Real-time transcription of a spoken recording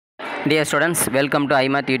Dear students, welcome to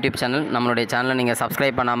iMath YouTube channel. நம்மளுடைய சேனலை நீங்கள்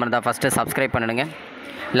சப்ஸ்கிரைப் பண்ணாமல் இருந்தால் ஃபஸ்ட்டு சப்ஸ்கிரைப் பண்ணிடுங்க.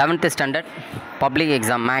 11th standard public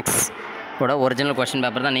exam maths கூட ஒரிஜினல் கொஷின்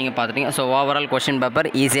பேப்பர் தான் நீங்கள் பார்த்துட்டீங்க. ஸோ ஓவரால் கொஷின் பேப்பர்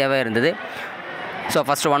ஈஸியாகவே இருந்தது. ஸோ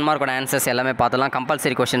ஃபஸ்ட்டு 1 மார்க்கோட ஆன்சர்ஸ் எல்லாமே பார்த்துடலாம்.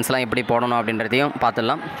 கம்பல்சரி கொஷின்ஸ்லாம் எப்படி போடணும் அப்படின்றதையும்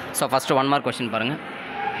பார்த்துடலாம். ஸோ ஃபஸ்ட்டு 1 மார்க் கொஷின் பாருங்கள்.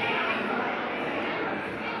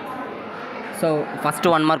 ஸோ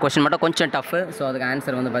ஃபஸ்ட்டு 1 மார்க் கொஷின் மட்டும் கொஞ்சம் டஃப்பு. ஸோ அதுக்கு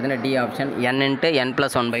ஆன்சர் வந்து பார்த்தீங்கன்னா டி ஆப்ஷன் n ×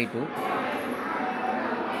 n+1/2.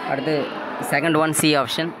 அடுத்து second one C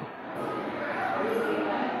option,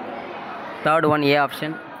 third one A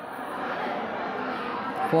option,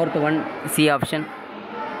 fourth one C option,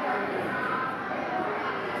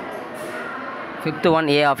 fifth one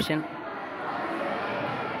A option,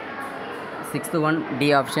 sixth one D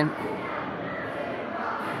option,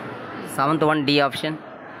 seventh one D option,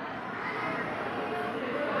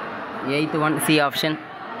 eighth one C option,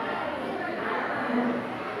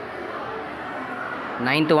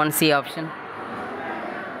 ninth one C option,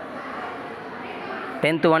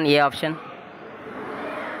 10th one A option,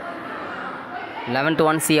 11th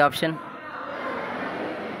one C option,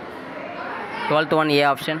 12th one A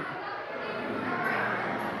option,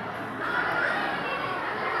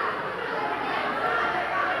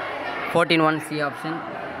 14th one C option,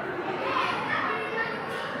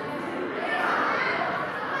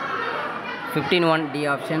 15th one D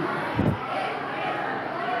option,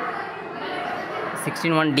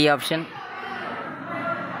 16th one D option,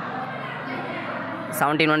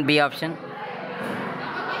 17th one B option,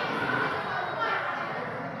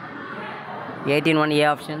 18th one A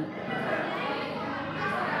option,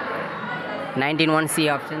 19th one C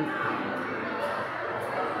option,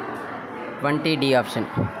 20 D option.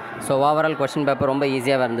 So overall question paper ரொம்ப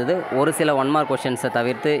ஈஸியாக இருந்தது. ஒரு சில 1 mark கொஷின்ஸை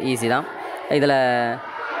தவிர்த்து easy தான்.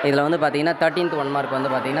 இதில் வந்து பார்த்திங்கன்னா 13th 1 மார்க்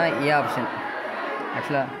வந்து பார்த்திங்கன்னா ஏ ஆப்ஷன்.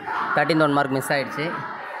 ஆக்சுவலாக 13th 1 மார்க் மிஸ் ஆகிடுச்சு.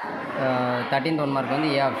 13th 1 மார்க் வந்து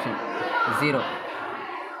ஏ ஆப்ஷன் 0.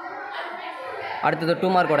 அடுத்தது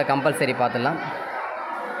 2 மார்க்கோட கம்பல்சரி பார்த்துடலாம்.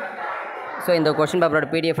 ஸோ இந்த கொஷின் பேப்பரோட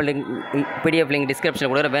பிடிஎஃப் லிங்க்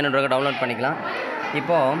டிஸ்கிரிப்ஷனில் கூட வேணுன்றவங்க டவுன்லோட் பண்ணிக்கலாம்.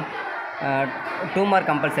 இப்போது 2 மார்க்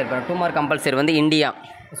கம்பல்சரி 2 மார்க் கம்பல்சரி வந்து India.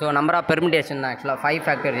 So number of permutation தான் ஆக்சுவலாக 5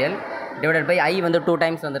 ஃபேக்டோரியல் டிவைடட் பை i வந்து 2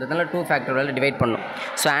 டைம்ஸ் வந்துடுறதுனால 2 ஃபேக்டோரியல் டிவைட் பண்ணணும்.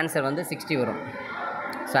 ஸோ ஆன்சர் வந்து 60 வரும்.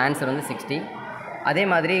 ஸோ ஆன்சர் வந்து 60. அதே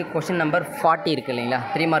மாதிரி கொஷின் நம்பர் 40 இருக்குது இல்லைங்களா,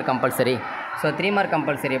 3 mark compulsory. So 3 mark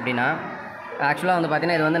compulsory எப்படின்னா ஆக்சுவலாக வந்து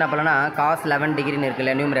பார்த்திங்கன்னா இது வந்து என்ன பண்ணலன்னா cos 11 டிகிரின்னு இருக்குது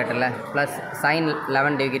இல்லையா நியூமரேட்டரில், ப்ளஸ் sin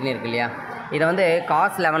 11 டிகிரின்னு இருக்குது இல்லையா. இதை வந்து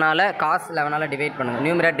cos 11ஆல் டிவைட் பண்ணுங்கள்.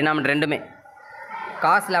 நியூமரேட் டினாமினேட்டர் ரெண்டுமே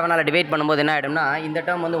cos 11ஆல் டிவைட் பண்ணும்போது என்ன ஆகிடும்னா இந்த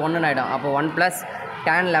டேர்ம் வந்து 1 ஆகிடும். அப்போ 1 +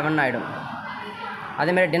 tan 11 ஆகிடும்.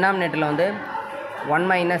 அதேமாதிரி டினாமினேட்டரில் வந்து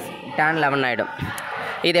 1 - tan 11 ஆகிடும்.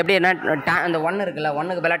 இது எப்படி என்ன அந்த 1 இருக்குல்ல,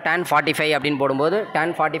 1க்கு பதிலாக tan 45 அப்படின்னு போடும்போது tan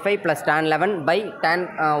 45 + tan 11 tan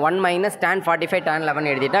 1 - tan 45 tan 11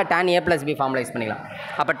 எழுதிட்டா tan a + b formalise பண்ணிக்கலாம்.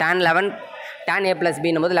 அப்போ tan 11 tan a +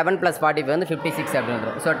 b போது 11 + 45 வந்து 56 அப்படின்னு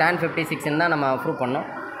வந்துடும். ஸோ tan 56 தான் நம்ம ப்ரூவ் பண்ணோம்.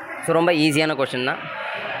 ஸோ ரொம்ப ஈஸியான கொஷின் தான்.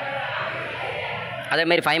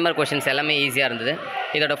 அதேமாதிரி 5 மார்க் கொஷின்ஸ் எல்லாமே ஈஸியாக இருந்தது.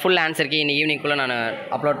 இதோட ஃபுல் ஆன்சருக்கு இன்னும் ஈவினிங்குள்ளே நான்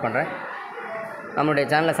அப்லோட் பண்ணுறேன். நம்மளுடைய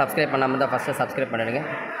சேனலை சப்ஸ்கிரைப் பண்ணாமல் தான் ஃபஸ்ட்டு சப்ஸ்கிரைப் பண்ணிடுங்க.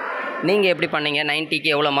 நீங்கள் எப்படி பண்ணீங்க, 90க்கு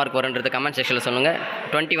எவ்வளோ மார்க் வருன்றது கமெண்ட் செக்ஷனில் சொல்லுங்கள்.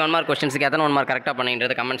 21 மார்க் கொஸ்டின்ஸுக்கு எத்தனை 1 மார்க் கரெக்டாக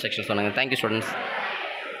பண்ணீங்கன்றது கமெண்ட் செக்ஷனில் சொல்லுங்கள். Thank you students.